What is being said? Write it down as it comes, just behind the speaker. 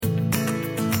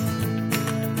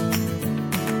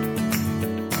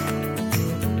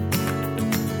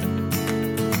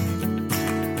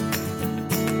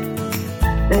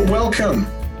Welcome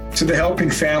to the Helping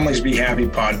Families Be Happy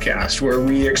podcast, where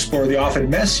we explore the often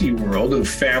messy world of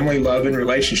family, love, and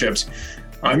relationships.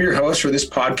 I'm your host for this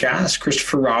podcast,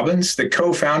 Christopher Robbins, the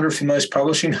co-founder of Familias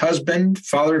Publishing, husband,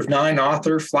 father of 9,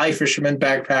 author, fly fisherman,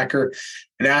 backpacker,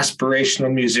 and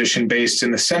aspirational musician based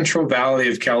in the Central Valley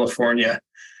of California.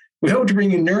 We hope to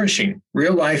bring you nourishing,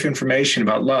 real-life information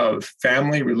about love,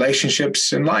 family,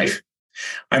 relationships, and life.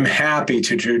 I'm happy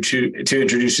to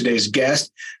introduce today's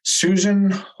guest, Susan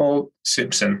Holt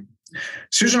Simpson.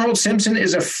 Susan Holt Simpson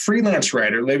is a freelance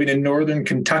writer living in Northern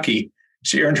Kentucky.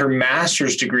 She earned her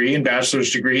master's degree and bachelor's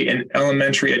degree in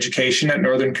elementary education at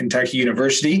Northern Kentucky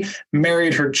University,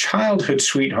 married her childhood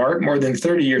sweetheart more than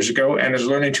 30 years ago, and is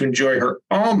learning to enjoy her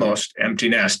almost empty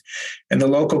nest. In the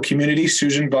local community,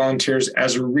 Susan volunteers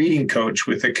as a reading coach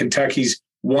with the Kentucky's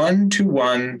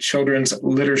one-to-one children's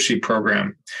literacy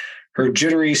program. Her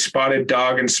jittery spotted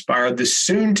dog inspired the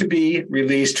soon-to-be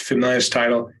released Familias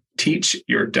title, Teach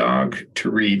Your Dog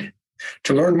to Read.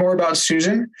 To learn more about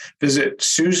Susan, visit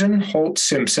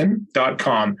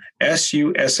SusanHoltSimpson.com,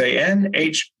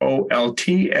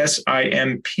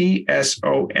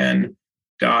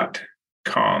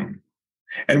 SusanHoltSimpson.com.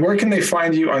 And where can they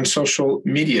find you on social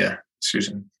media,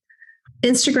 Susan?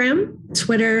 Instagram,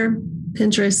 Twitter,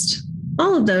 Pinterest,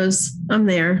 all of those. I'm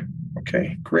there.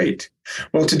 Okay, great.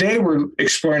 Well, today we're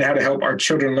exploring how to help our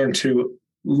children learn to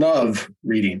love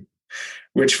reading,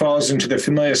 which falls into the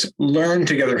Familias Learn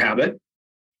Together habit.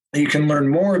 You can learn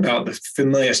more about the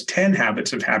Familias 10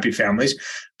 Habits of Happy Families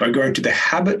by going to the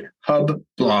Habit Hub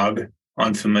blog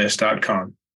on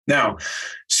Familias.com. Now,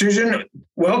 Susan,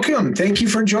 welcome. Thank you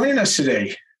for joining us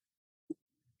today.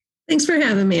 Thanks for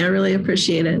having me. I really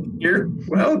appreciate it. You're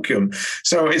welcome.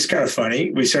 So it's kind of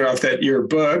funny. We start off that your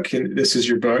book, and this is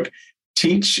your book,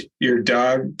 Teach Your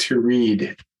Dog to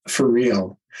Read for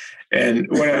Real. And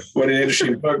what an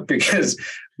interesting book, because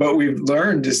what we've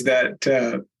learned is that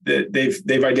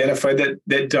they've identified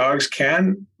that dogs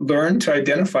can learn to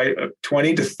identify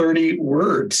 20 to 30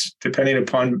 words depending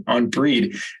on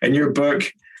breed. And your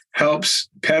book helps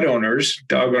dog owners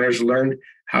learn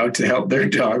how to help their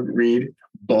dog read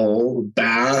bowl,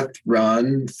 bath,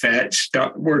 run, fetch,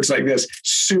 words like this.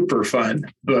 Super fun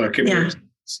book. And yeah.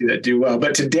 See that do well.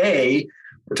 But today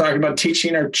we're talking about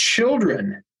teaching our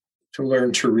children to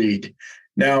learn to read.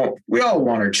 Now, we all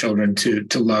want our children to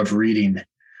love reading.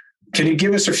 Can you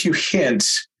give us a few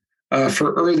hints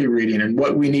for early reading and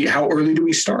what we need? How early do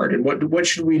we start, and what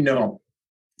should we know?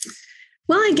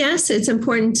 Well, I guess it's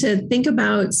important to think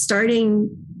about starting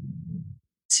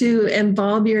to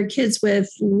involve your kids with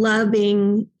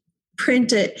loving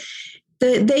printed.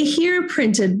 They hear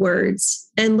printed words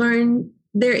and learn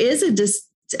there is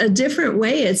a different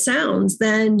way it sounds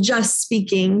than just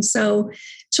speaking. So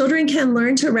children can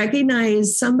learn to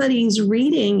recognize somebody's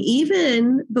reading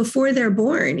even before they're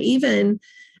born. Even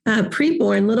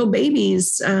preborn little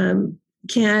babies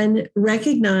can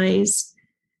recognize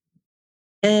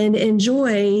and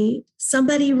enjoy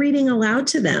somebody reading aloud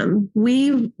to them.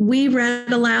 We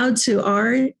read aloud to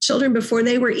our children before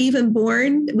they were even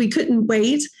born. We couldn't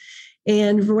wait,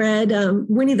 and read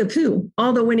Winnie the Pooh,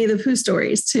 all the Winnie the Pooh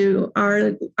stories to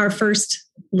our first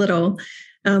little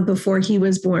before he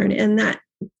was born. And that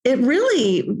we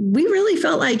really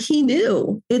felt like he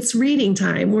knew it's reading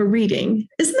time. We're reading.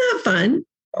 Isn't that fun?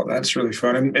 Oh, that's really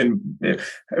fun. And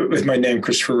with my name,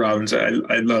 Christopher Robbins, I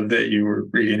love that you were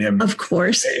reading him. Of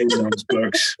course. In those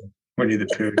books, Winnie the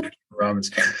Pooh, Robbins.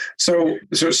 So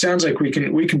it sounds like we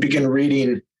can begin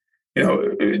reading,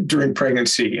 during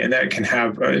pregnancy, and that can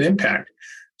have an impact.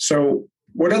 So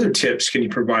what other tips can you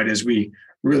provide as we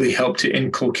really help to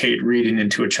inculcate reading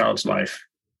into a child's life?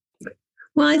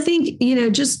 Well, I think,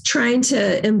 just trying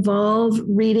to involve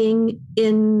reading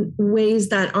in ways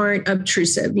that aren't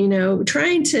obtrusive,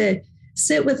 trying to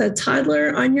sit with a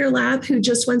toddler on your lap who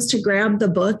just wants to grab the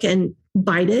book and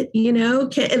bite it,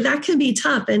 that can be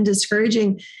tough and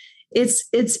discouraging.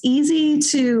 It's easy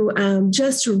to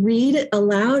just read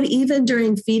aloud, even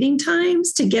during feeding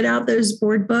times, to get out those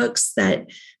board books that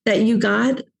you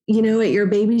got, at your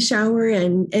baby shower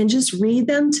and just read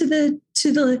them to the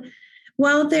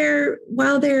while they're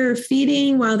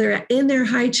feeding, while they're in their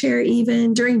high chair,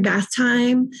 even during bath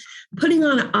time, putting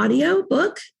on an audio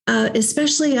book,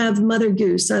 especially of Mother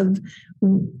Goose, of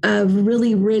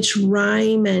really rich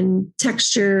rhyme and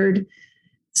textured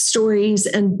stories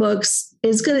and books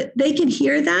they can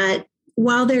hear that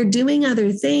while they're doing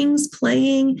other things,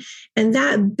 playing, and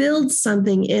that builds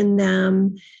something in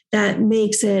them that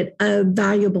makes it a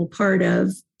valuable part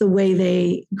of the way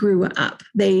they grew up.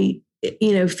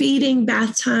 Feeding,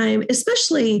 bath time,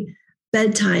 especially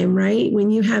bedtime, right?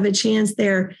 When you have a chance,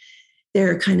 they're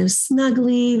they're kind of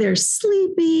snuggly, they're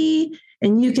sleepy,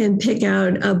 and you can pick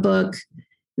out a book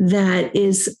that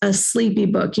is a sleepy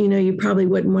book. You probably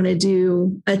wouldn't want to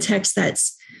do a text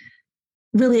that's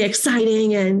really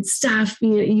exciting and stuff.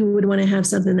 You would want to have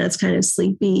something that's kind of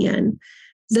sleepy. And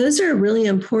those are really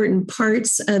important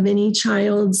parts of any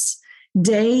child's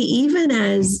day, even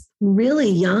as really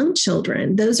young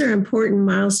children. Those are important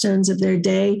milestones of their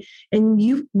day. And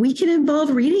we can involve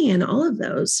reading in all of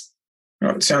those.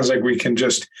 Well, it sounds like we can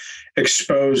just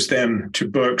expose them to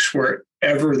books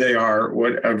wherever they are,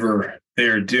 whatever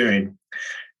they're doing.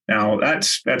 Now,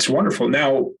 that's wonderful.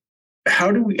 Now,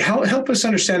 help us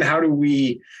understand, how do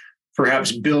we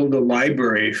perhaps build a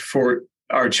library for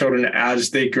our children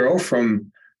as they grow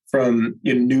from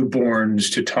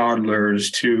newborns to toddlers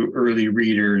to early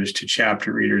readers to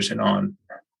chapter readers and on?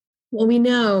 Well, we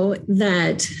know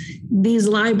that these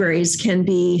libraries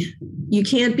you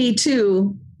can't be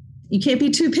too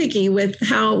picky with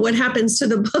what happens to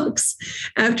the books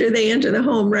after they enter the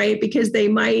home, right? Because they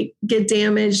might get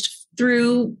damaged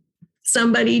through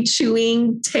somebody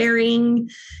chewing, tearing,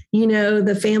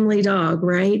 the family dog,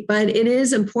 right? But it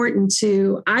is important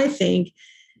to, I think,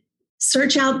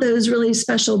 search out those really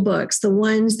special books, the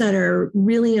ones that are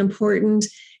really important,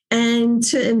 and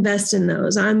to invest in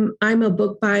those. I'm a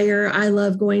book buyer. I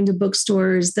love going to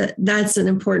bookstores. That's an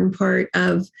important part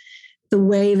of the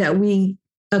way that we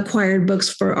acquired books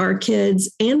for our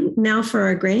kids and now for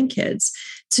our grandkids,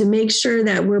 to make sure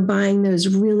that we're buying those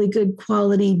really good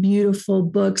quality, beautiful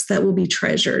books that will be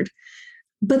treasured.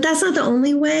 But that's not the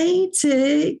only way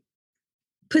to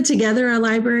put together a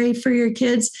library for your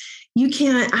kids.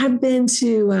 I've been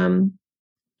to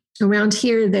around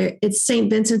here, it's St.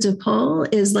 Vincent de Paul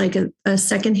is like a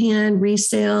secondhand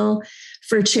resale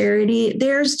for charity.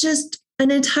 There's just an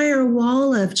entire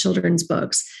wall of children's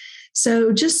books.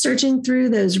 So just searching through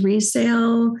those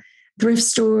resale thrift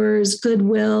stores,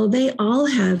 Goodwill, they all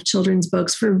have children's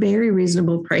books for very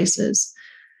reasonable prices.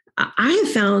 I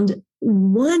have found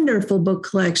wonderful book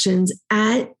collections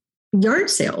at yard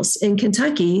sales in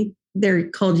Kentucky. They're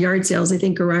called yard sales, I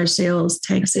think garage sales,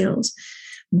 tag sales.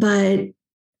 But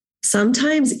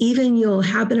sometimes even you'll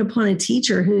happen upon a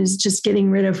teacher who's just getting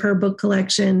rid of her book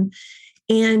collection.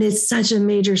 And it's such a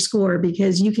major score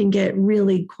because you can get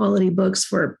really quality books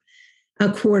for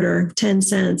a quarter, 10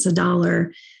 cents,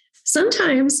 $1.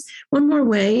 Sometimes, one more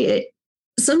way,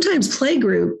 sometimes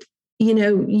Playgroup,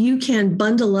 you can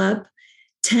bundle up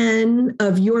 10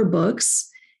 of your books.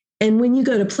 And when you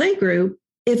go to Playgroup,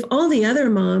 if all the other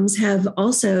moms have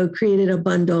also created a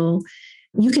bundle,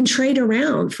 you can trade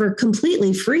around for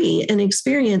completely free and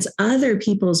experience other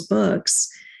people's books.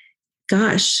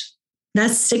 Gosh,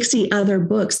 that's 60 other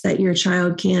books that your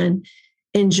child can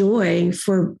enjoy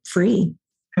for free.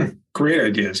 Great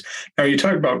ideas. Now, you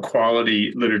talk about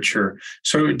quality literature.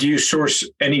 So do you source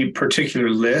any particular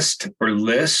list or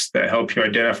lists that help you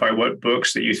identify what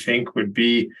books that you think would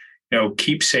be,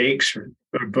 keepsakes or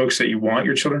books that you want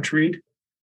your children to read?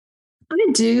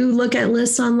 I do look at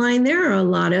lists online. There are a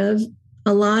lot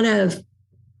of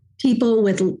people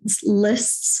with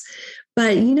lists,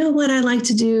 but what I like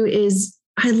to do is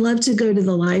I love to go to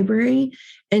the library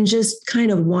and just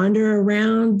kind of wander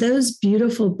around. Those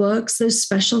beautiful books, those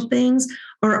special things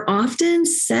are often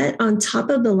set on top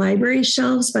of the library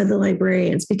shelves by the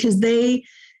librarians because they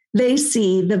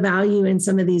see the value in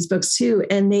some of these books too,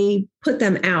 and they put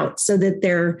them out so that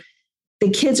the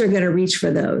kids are going to reach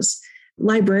for those.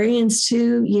 Librarians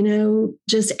too,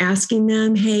 just asking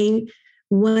them, hey,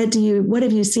 what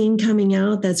have you seen coming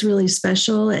out that's really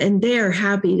special? And they're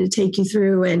happy to take you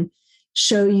through and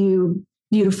show you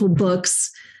beautiful books.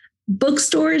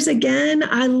 Bookstores, again,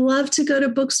 I love to go to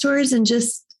bookstores and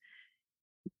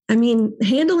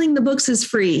handling the books is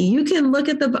free. You can look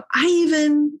at the book. I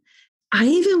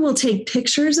even will take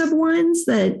pictures of ones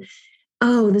that,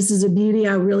 this is a beauty.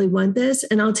 I really want this.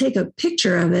 And I'll take a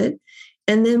picture of it.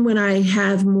 And then when I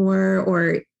have more,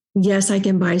 or yes, I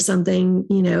can buy something,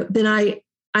 then I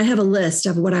have a list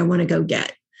of what I want to go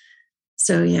get.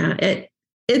 So yeah,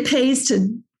 it pays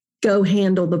to go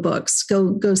handle the books,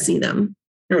 go see them.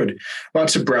 Good.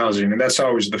 Lots of browsing. And that's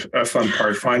always a fun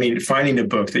part, finding a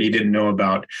book that you didn't know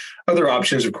about. Other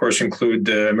options, of course, include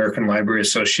the American Library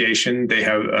Association. They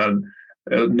have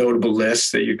a notable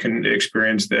list that you can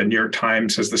experience. The New York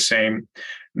Times has the same.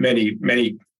 Many,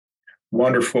 many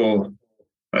wonderful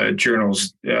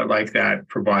journals like that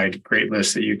provide great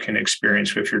lists that you can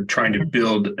experience if you're trying to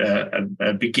build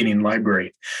a beginning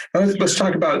library. Now, let's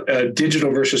talk about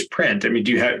digital versus print. Do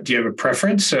you have a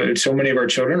preference? So many of our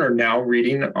children are now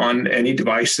reading on any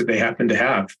device that they happen to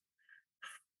have.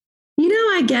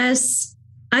 I guess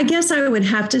I guess I would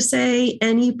have to say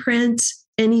any print,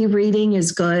 any reading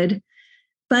is good.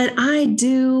 But I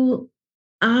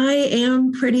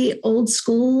am pretty old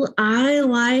school.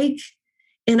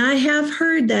 And I have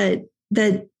heard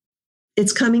that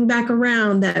it's coming back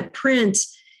around, that print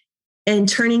and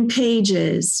turning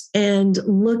pages and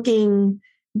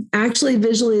actually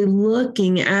visually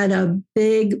looking at a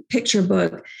big picture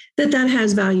book, that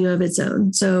has value of its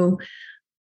own. So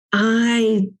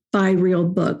I buy real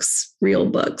books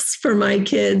for my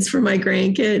kids, for my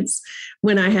grandkids.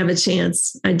 When I have a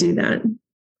chance, I do that.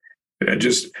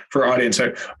 Just for audience,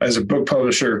 as a book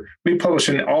publisher, we publish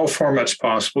in all formats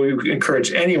possible. We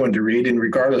encourage anyone to read, and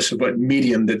regardless of what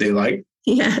medium that they like.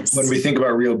 Yes. When we think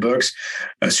about real books,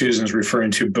 Susan's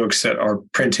referring to books that are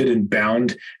printed and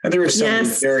bound. And there is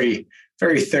something very,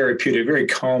 very therapeutic, very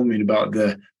calming about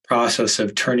the process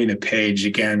of turning a page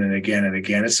again and again and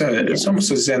again. It's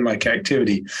almost a Zen-like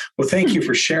activity. Well, thank you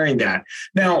for sharing that.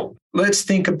 Now, let's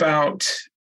think about,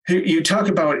 you talk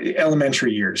about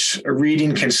elementary years. A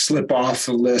reading can slip off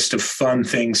the list of fun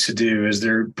things to do as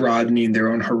they're broadening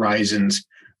their own horizons.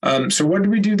 So what do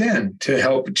we do then to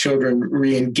help children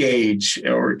re-engage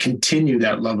or continue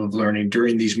that love of learning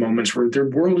during these moments where their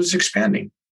world is expanding?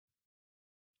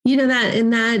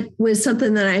 That was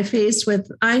something that I faced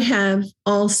with. I have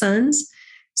all sons.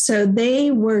 So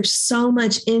they were so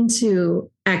much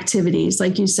into activities.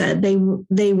 Like you said,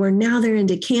 now they're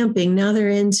into camping. Now they're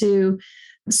into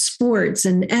sports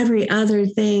and every other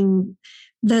thing,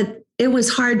 that it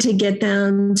was hard to get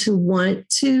them to want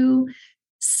to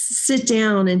sit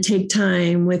down and take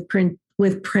time with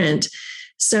print.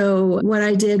 So what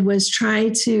I did was try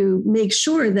to make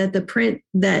sure that the print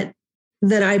that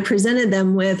I presented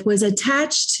them with was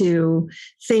attached to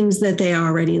things that they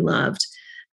already loved.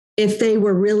 If they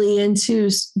were really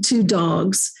into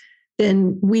dogs,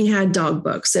 then we had dog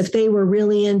books. If they were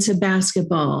really into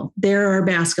basketball, there are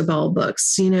basketball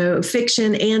books,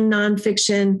 fiction and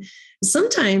nonfiction.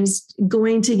 Sometimes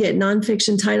going to get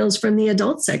nonfiction titles from the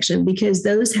adult section, because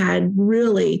those had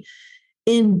really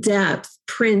in-depth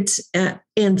print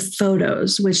and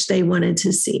photos, which they wanted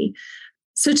to see.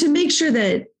 So to make sure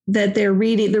that the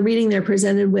reading they're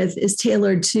presented with is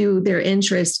tailored to their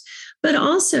interest, but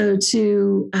also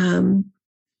to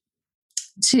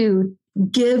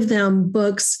give them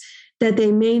books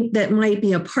that might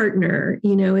be a partner.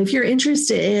 If you're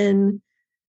interested in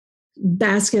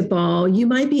basketball, you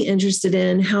might be interested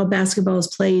in how basketball is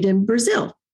played in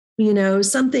Brazil.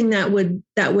 Something that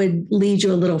would lead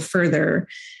you a little further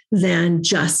than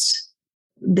just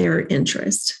their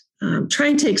interest.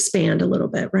 Trying to expand a little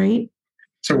bit, right?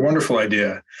 It's a wonderful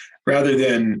idea. Rather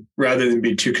than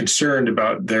be too concerned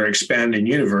about their expanding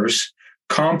universe,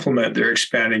 complement their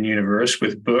expanding universe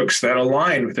with books that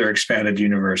align with their expanded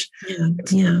universe.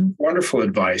 Yeah. Wonderful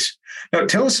advice. Now,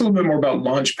 tell us a little bit more about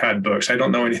Launchpad books. I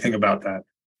don't know anything about that.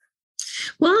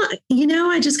 Well,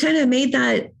 I just kind of made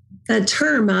that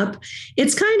term up.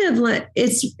 It's kind of like,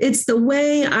 it's the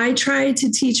way I try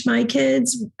to teach my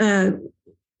kids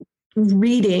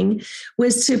reading,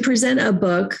 was to present a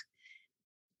book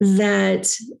that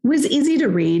was easy to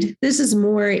read. This is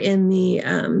more in the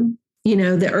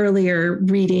the earlier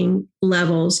reading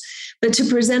levels, but to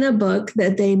present a book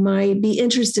that they might be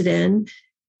interested in,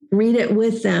 read it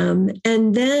with them,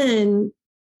 and then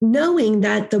knowing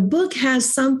that the book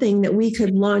has something that we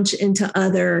could launch into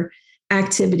other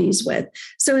activities with.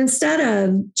 So instead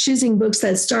of choosing books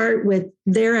that start with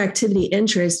their activity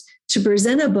interest, to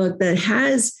present a book that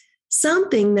has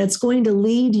something that's going to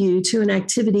lead you to an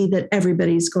activity that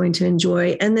everybody's going to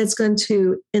enjoy and that's going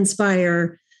to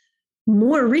inspire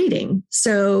more reading.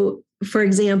 So, for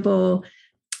example,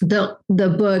 the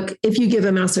book, If You Give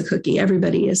a Mouse a Cookie,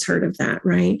 everybody has heard of that,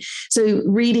 right? So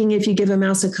reading If You Give a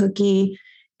Mouse a Cookie,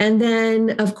 and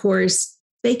then, of course,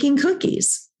 baking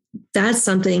cookies. That's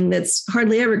something that's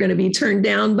hardly ever going to be turned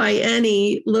down by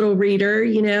any little reader.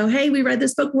 Hey, we read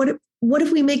this book. What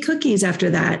if we make cookies after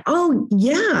that? Oh,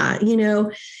 yeah.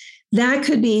 That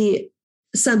could be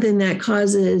something that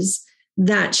causes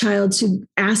that child to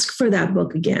ask for that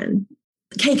book again.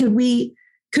 Okay, could we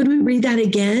read that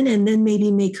again and then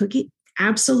maybe make cookie?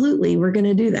 Absolutely, we're going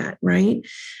to do that, right?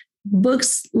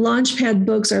 Books, Launchpad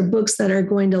books are books that are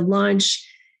going to launch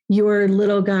your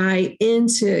little guy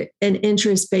into an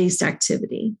interest-based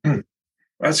activity.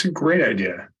 That's a great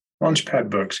idea. Launchpad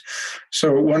books.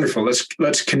 So wonderful.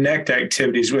 Let's connect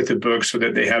activities with the book so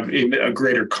that they have a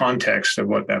greater context of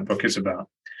what that book is about.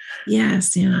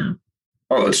 Yes, yeah.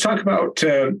 Well, let's talk about,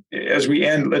 as we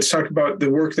end, let's talk about the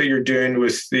work that you're doing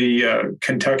with the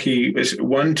Kentucky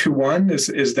 1-to-1.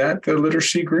 Is that the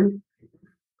literacy group?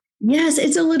 Yes,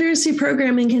 it's a literacy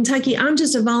program in Kentucky. I'm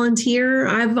just a volunteer.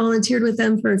 I've volunteered with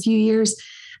them for a few years,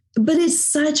 but it's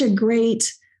such a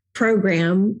great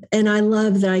program. And I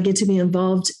love that I get to be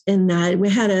involved in that. We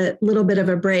had a little bit of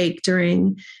a break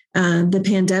during the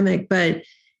pandemic, but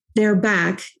they're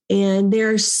back, and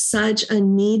there's such a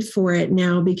need for it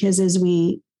now, because as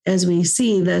we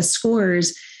see, the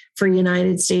scores for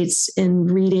United States in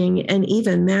reading and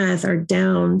even math are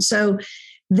down. So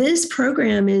this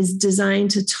program is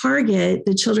designed to target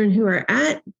the children who are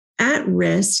at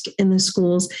risk in the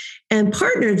schools and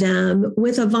partner them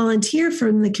with a volunteer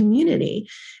from the community.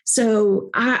 So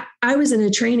I was in a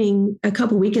training a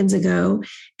couple weekends ago,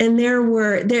 and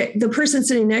the person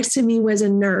sitting next to me was a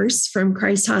nurse from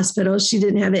Christ Hospital. She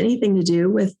didn't have anything to do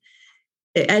with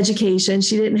education.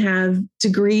 She didn't have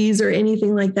degrees or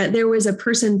anything like that. There was a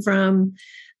person from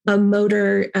a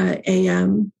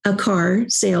car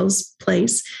sales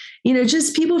place,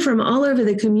 just people from all over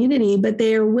the community, but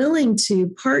they are willing to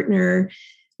partner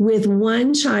with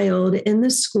one child in the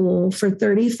school for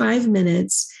 35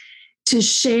 minutes to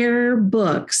share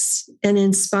books and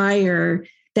inspire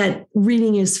that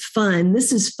reading is fun.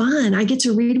 This is fun. I get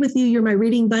to read with you. You're my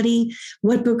reading buddy.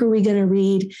 What book are we going to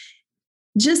read?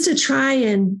 Just to try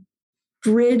and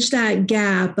bridge that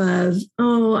gap of,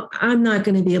 oh, I'm not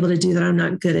going to be able to do that. I'm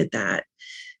not good at that.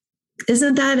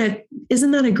 Isn't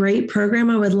that a great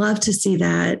program? I would love to see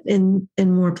that in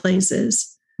more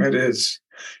places. It is.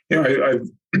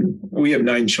 We have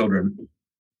 9 children,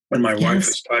 and my wife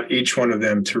has taught each one of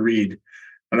them to read.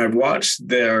 And I've watched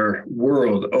their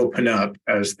world open up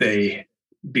as they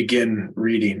begin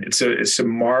reading. It's a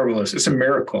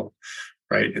miracle,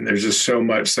 right? And there's just so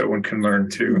much that one can learn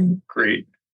through great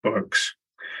books.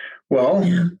 Well,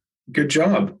 Good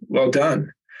job. Well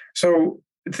done. So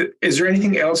is there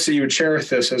anything else that you would share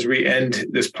with us as we end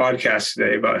this podcast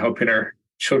today about helping our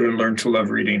children learn to love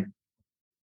reading?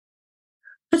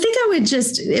 I think I would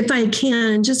just, if I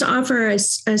can, just offer a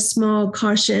small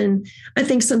caution. I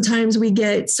think sometimes we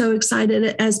get so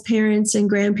excited as parents and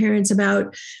grandparents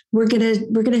about we're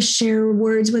gonna share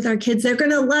words with our kids. They're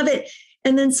gonna love it.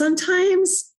 And then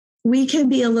sometimes we can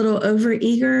be a little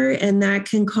overeager, and that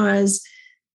can cause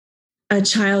a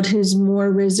child who's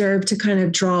more reserved to kind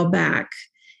of draw back.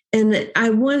 And I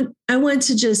want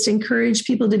to just encourage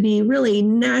people to be really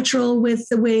natural with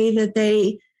the way that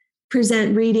they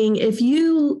present reading. If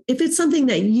it's something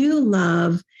that you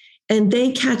love and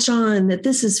they catch on that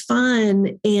this is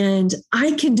fun and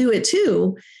I can do it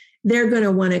too, they're going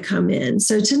to want to come in.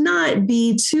 So to not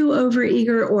be too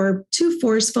overeager or too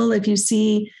forceful if you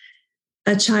see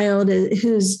a child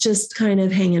who's just kind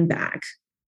of hanging back.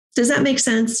 Does that make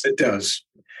sense? It does.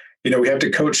 We have to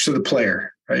coach to the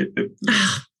player, right?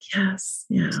 Yes.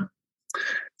 Yeah.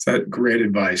 That's great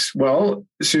advice. Well,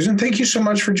 Susan, thank you so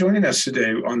much for joining us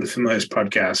today on the Familias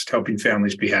podcast, helping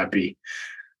families be happy.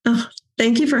 Oh,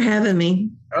 thank you for having me.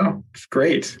 Oh,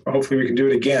 great. Hopefully we can do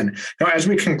it again. Now, as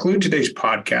we conclude today's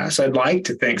podcast, I'd like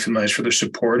to thank Familias for their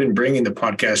support in bringing the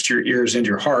podcast to your ears and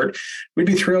your heart. We'd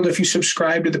be thrilled if you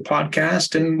subscribed to the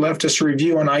podcast and left us a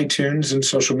review on iTunes and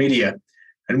social media.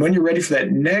 And when you're ready for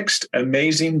that next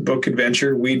amazing book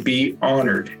adventure, we'd be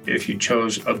honored if you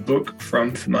chose a book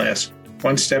from Familias.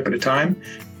 One step at a time,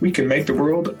 we can make the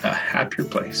world a happier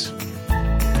place.